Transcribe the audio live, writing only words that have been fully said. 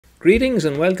Greetings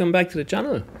and welcome back to the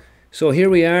channel. So here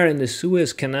we are in the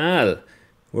Suez Canal.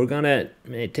 We're gonna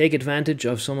take advantage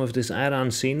of some of this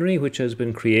add-on scenery which has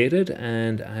been created,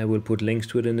 and I will put links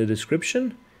to it in the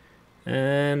description.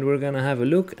 And we're gonna have a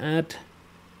look at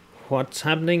what's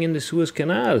happening in the Suez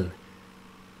Canal.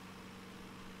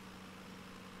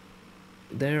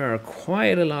 There are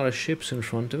quite a lot of ships in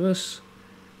front of us.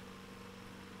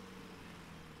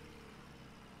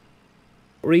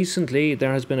 Recently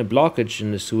there has been a blockage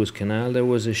in the Suez Canal. There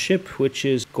was a ship which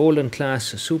is Golden class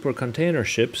super container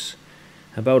ships,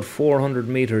 about 400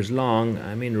 meters long,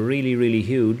 I mean really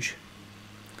huge,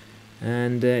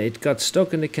 and it got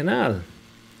stuck in the canal.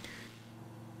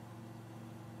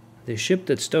 The ship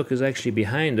that's stuck is actually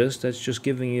behind us. That's just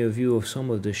giving you a view of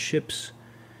some of the ships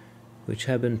which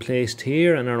have been placed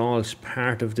here and are all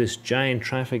part of this giant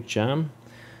traffic jam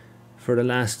for the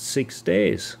last 6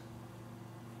 days.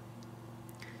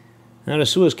 Now the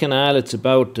Suez Canal, it's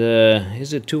about,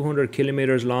 is it 200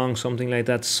 kilometers long, something like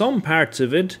that. Some parts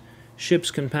of it,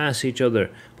 ships can pass each other,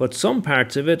 but some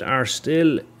parts of it are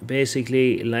still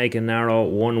basically like a narrow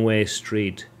one-way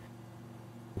street.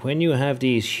 When you have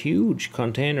these huge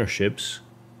container ships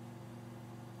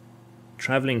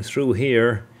traveling through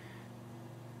here,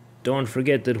 don't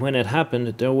forget that when it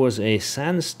happened there was a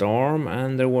sandstorm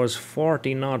and there was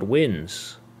 40 knot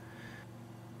winds.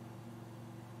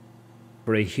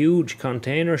 For a huge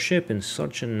container ship in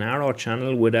such a narrow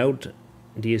channel without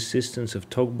the assistance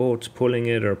of tugboats pulling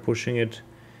it or pushing it,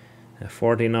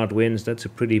 40 knot winds, that's a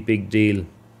pretty big deal.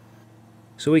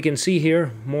 So we can see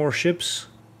here more ships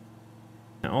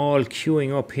all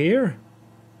queuing up here.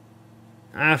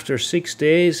 After 6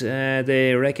 days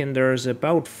they reckon there's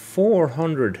about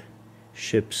 400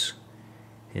 ships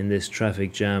in this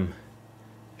traffic jam,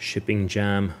 shipping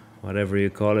jam, whatever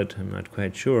you call it. I'm not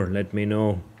quite sure, let me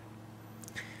know.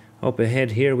 Up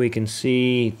ahead here we can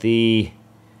see the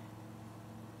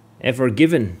Ever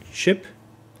Given ship,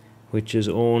 which is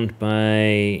owned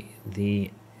by the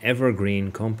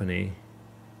Evergreen company.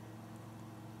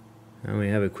 And we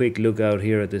have a quick look out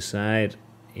here at the side.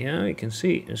 Yeah, you can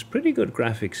see there's pretty good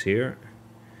graphics here.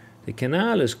 The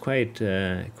canal is quite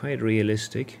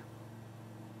realistic.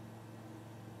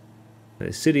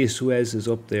 The city of Suez is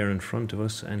up there in front of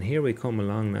us, and here we come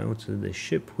along now to the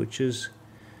ship which is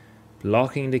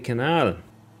blocking the canal.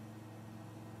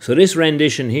 So this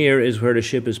rendition here is where the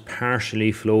ship is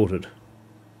partially floated.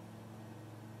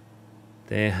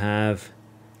 They have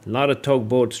a lot of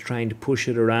tugboats trying to push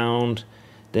it around.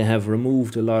 They have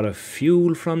removed a lot of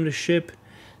fuel from the ship.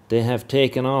 They have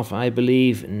taken off, I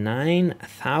believe,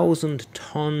 9,000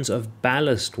 tons of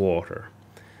ballast water.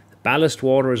 Ballast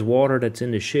water is water that's in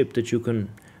the ship that you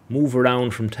can move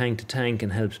around from tank to tank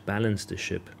and helps balance the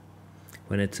ship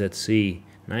when it's at sea.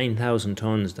 9,000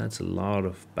 tons, that's a lot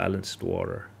of ballast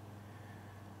water.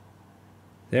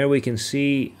 There we can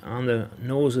see on the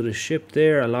nose of the ship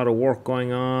there a lot of work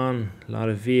going on, a lot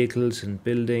of vehicles and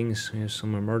buildings. We have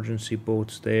some emergency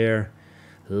boats there,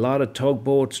 a lot of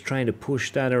tugboats trying to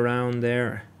push that around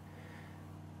there.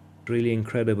 Really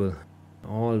incredible,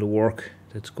 all the work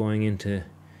that's going into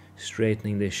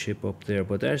straightening this ship up there.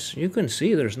 But you can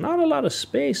see there's not a lot of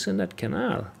space in that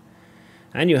canal.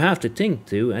 And you have to think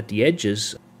too, at the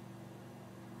edges,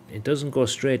 it doesn't go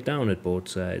straight down at both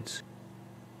sides.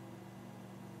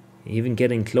 Even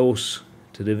getting close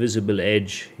to the visible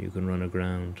edge, you can run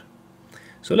aground.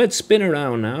 So let's spin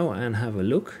around now and have a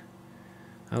look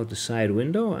out the side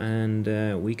window,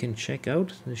 and we can check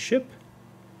out the ship.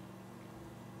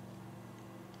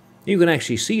 You can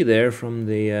actually see there from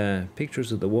the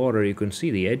pictures of the water, you can see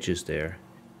the edges there.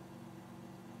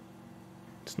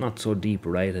 It's not so deep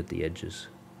right at the edges.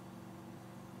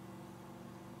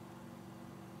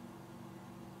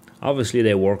 Obviously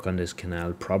they work on this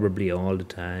canal probably all the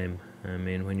time. I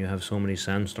mean, when you have so many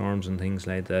sandstorms and things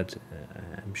like that,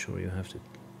 I'm sure you have to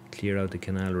clear out the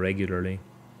canal regularly.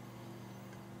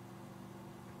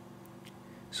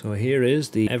 So here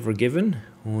is the Ever Given,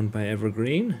 owned by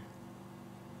Evergreen.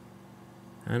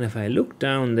 And if I look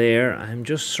down there, I'm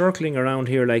just circling around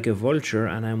here like a vulture,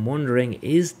 and I'm wondering,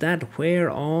 is that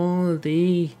where all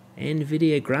the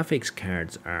NVIDIA graphics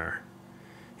cards are?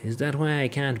 Is that why I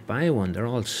can't buy one? They're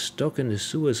all stuck in the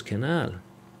Suez Canal.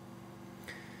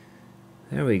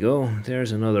 There we go,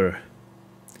 there's another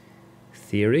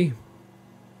theory.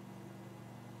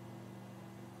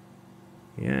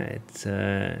 Yeah, it's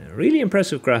really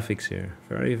impressive graphics here.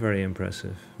 Very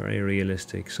impressive, very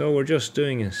realistic. So we're just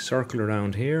doing a circle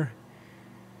around here.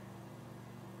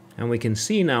 And we can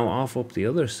see now off up the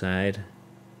other side.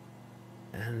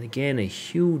 And again, a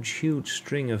huge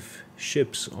string of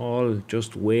ships all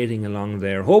just waiting along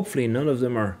there. Hopefully none of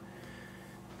them are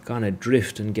gonna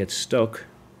drift and get stuck.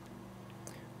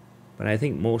 But I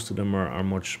think most of them are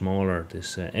much smaller.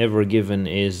 This Ever Given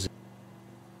is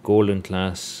golden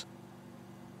class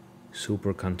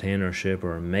super container ship,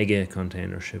 or mega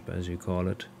container ship as you call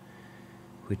it,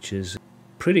 which is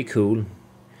pretty cool.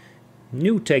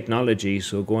 New technology,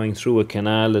 so going through a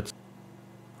canal that's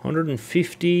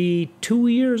 152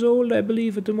 years old, I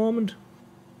believe, at the moment.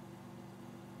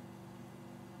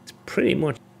 It's pretty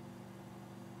much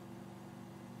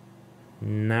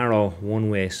narrow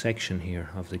one-way section here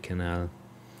of the canal.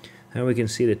 Now we can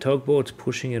see the tugboats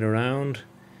pushing it around,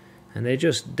 and they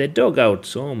dug out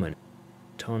so many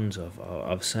tons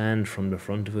of sand from the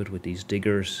front of it with these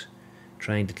diggers,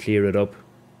 trying to clear it up,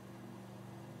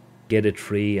 get it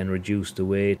free and reduce the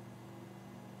weight.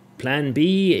 Plan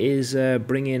B is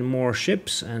bring in more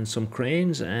ships and some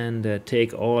cranes and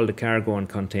take all the cargo and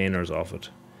containers off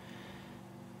it.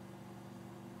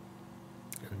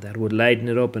 That would lighten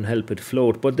it up and help it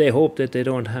float, but they hope that they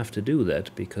don't have to do that,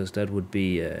 because that would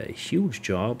be a huge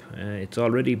job. It's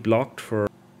already blocked for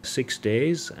 6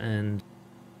 days, and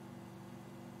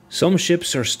some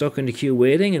ships are stuck in the queue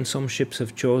waiting, and some ships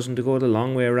have chosen to go the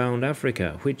long way around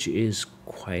Africa, which is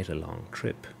quite a long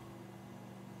trip.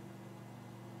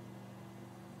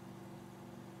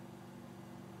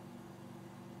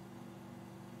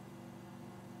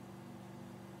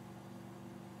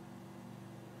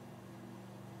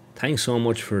 Thanks so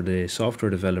much for the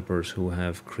software developers who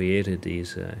have created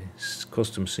these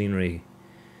custom scenery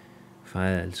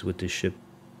files with the ship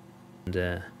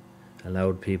and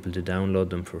allowed people to download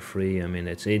them for free. I mean,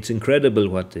 it's incredible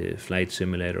what the flight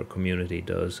simulator community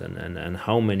does, and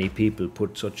how many people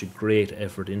put such a great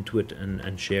effort into it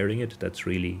and sharing it. That's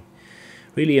really,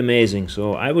 really amazing.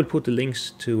 So I will put the links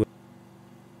to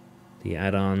the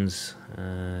add-ons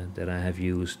that I have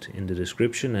used in the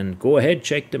description, and go ahead,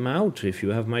 check them out. If you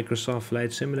have Microsoft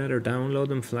Flight Simulator, download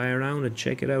them, fly around and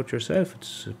check it out yourself.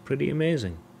 It's pretty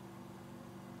amazing.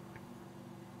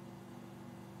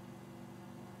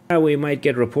 We might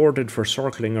get reported for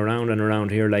circling around and around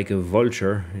here like a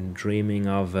vulture and dreaming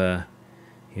of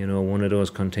you know, one of those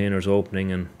containers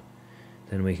opening, and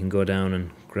then we can go down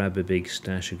and grab a big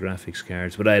stash of graphics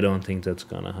cards, but I don't think that's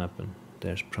gonna happen.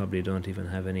 They probably don't even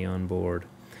have any on board.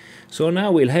 So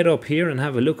now we'll head up here and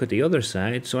have a look at the other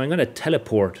side. So I'm going to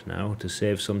teleport now to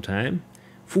save some time.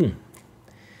 Boom.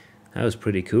 That was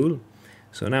pretty cool.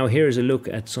 So now here's a look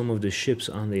at some of the ships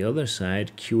on the other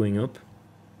side queuing up.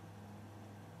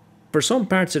 For some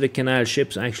parts of the canal,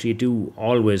 ships actually do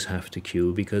always have to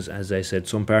queue, because as I said,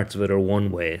 some parts of it are one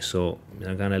way. So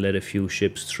I'm going to let a few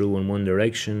ships through in one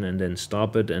direction and then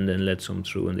stop it, and then let some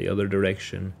through in the other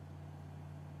direction.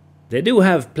 They do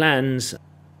have plans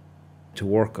to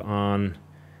work on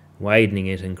widening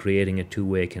it and creating a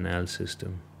two-way canal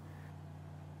system.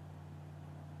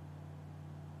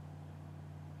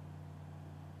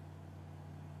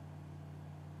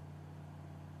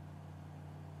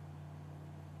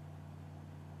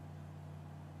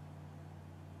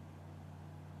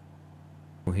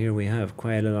 Well, here we have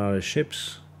quite a lot of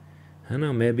ships. I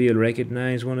know, maybe you'll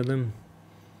recognize one of them.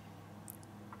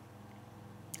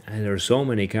 And there are so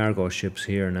many cargo ships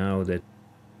here now that,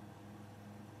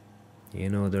 you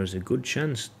know, there's a good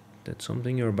chance that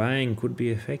something you're buying could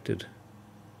be affected,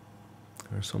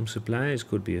 or some supplies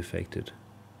could be affected.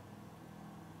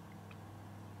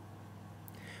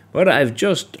 But I've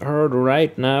just heard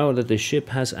right now that the ship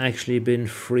has actually been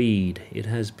freed. It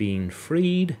has been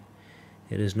freed.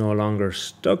 It is no longer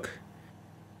stuck.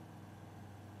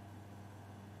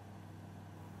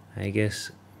 I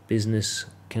guess business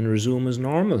can resume as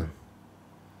normal.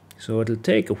 So it'll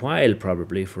take a while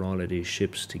probably for all of these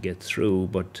ships to get through,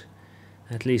 but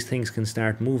at least things can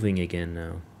start moving again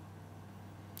now.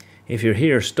 If you're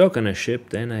here stuck on a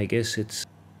ship, then I guess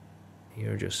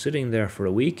you're just sitting there for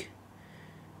a week,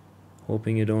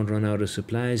 hoping you don't run out of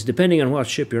supplies. Depending on what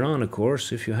ship you're on, of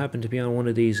course. If you happen to be on one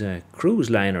of these cruise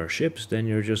liner ships, then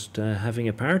you're just having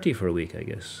a party for a week, I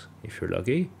guess, if you're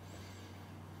lucky.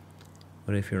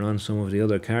 But if you're on some of the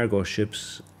other cargo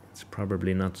ships, it's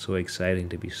probably not so exciting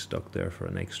to be stuck there for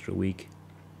an extra week.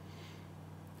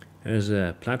 There's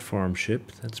a platform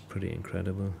ship. That's pretty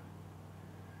incredible.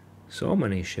 So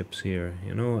many ships here,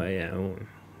 you know.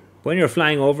 When you're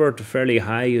flying over to fairly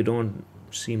high, you don't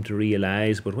seem to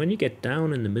realize, but when you get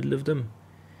down in the middle of them,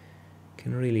 you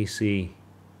can really see.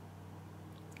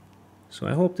 So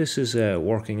I hope this is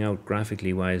working out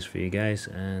graphically wise for you guys,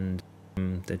 and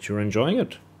that you're enjoying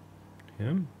it.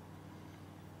 Yeah.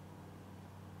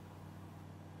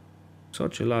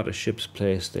 Such a lot of ships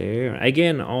placed there.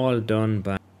 Again, all done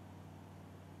by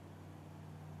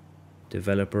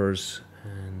developers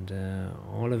and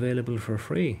all available for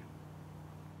free.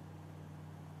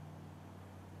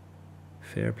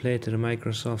 Fair play to the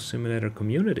Microsoft Simulator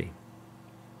community.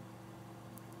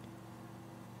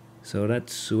 So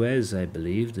that's Suez, I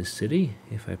believe, the city,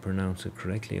 if I pronounce it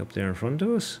correctly, up there in front of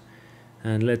us.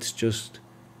 And let's just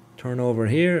turn over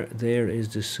here. There is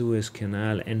the Suez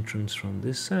Canal entrance from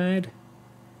this side.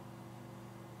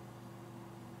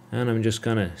 And I'm just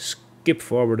gonna skip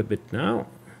forward a bit now.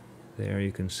 There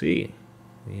you can see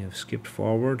we have skipped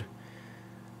forward.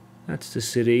 That's the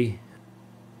city.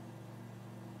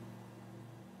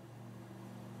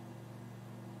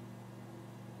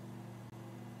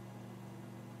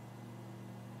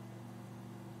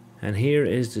 And here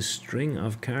is the string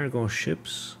of cargo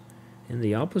ships in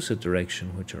the opposite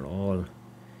direction, which are all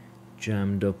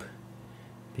jammed up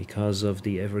because of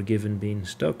the Ever Given being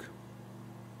stuck.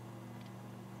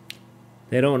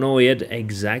 They don't know yet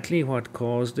exactly what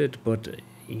caused it, but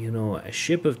you know, a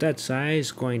ship of that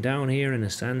size going down here in a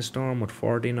sandstorm with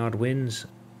 40 knot winds,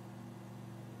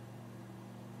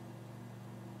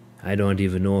 I don't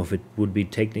even know if it would be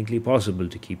technically possible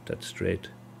to keep that straight.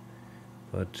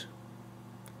 But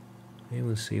we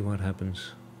will see what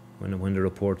happens when the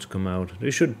reports come out.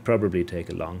 They should probably take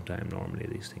a long time, normally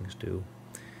these things do.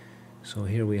 So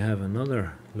here we have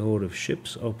another load of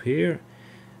ships up here.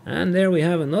 And there we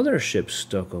have another ship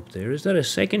stuck up there. Is that a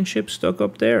second ship stuck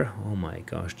up there? Oh my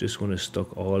gosh, this one is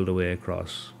stuck all the way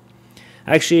across.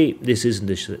 Actually, this isn't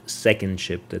the second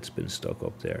ship that's been stuck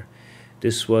up there.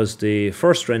 This was the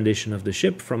first rendition of the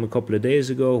ship from a couple of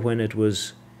days ago, when it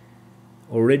was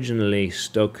originally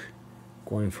stuck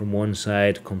going from one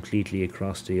side completely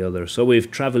across the other. So we've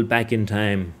traveled back in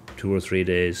time 2 or 3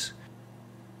 days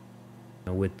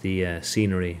with the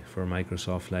scenery for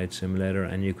Microsoft Flight Simulator,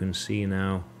 and you can see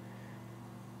now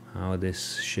how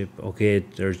this ship, okay,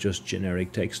 there's just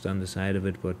generic text on the side of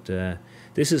it, but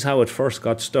this is how it first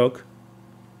got stuck.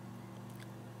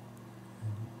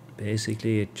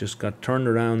 Basically it just got turned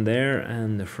around there,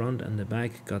 and the front and the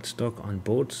back got stuck on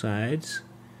both sides.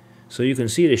 So you can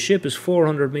see the ship is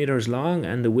 400 meters long,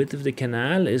 and the width of the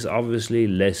canal is obviously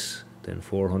less than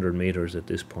 400 meters at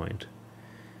this point.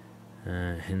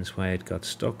 Hence why it got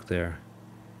stuck there.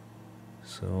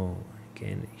 So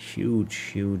again,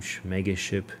 huge mega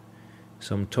ship.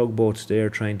 Some tugboats there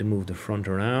trying to move the front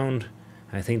around.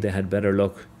 I think they had better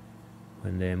luck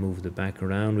when they moved the back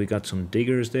around. We got some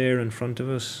diggers there in front of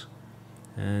us.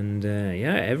 And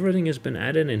yeah, everything has been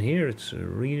added in here. It's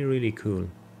really cool.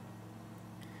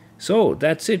 So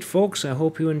that's it, folks. I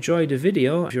hope you enjoyed the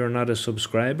video. If you're not a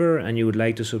subscriber and you would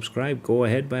like to subscribe, go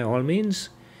ahead by all means,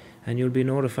 and you'll be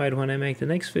notified when I make the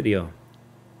next video.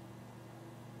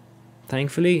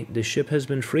 Thankfully, the ship has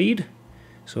been freed,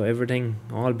 so everything,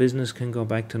 all business can go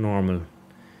back to normal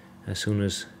as soon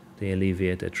as they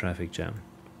alleviate the traffic jam.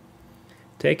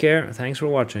 Take care. Thanks for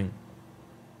watching.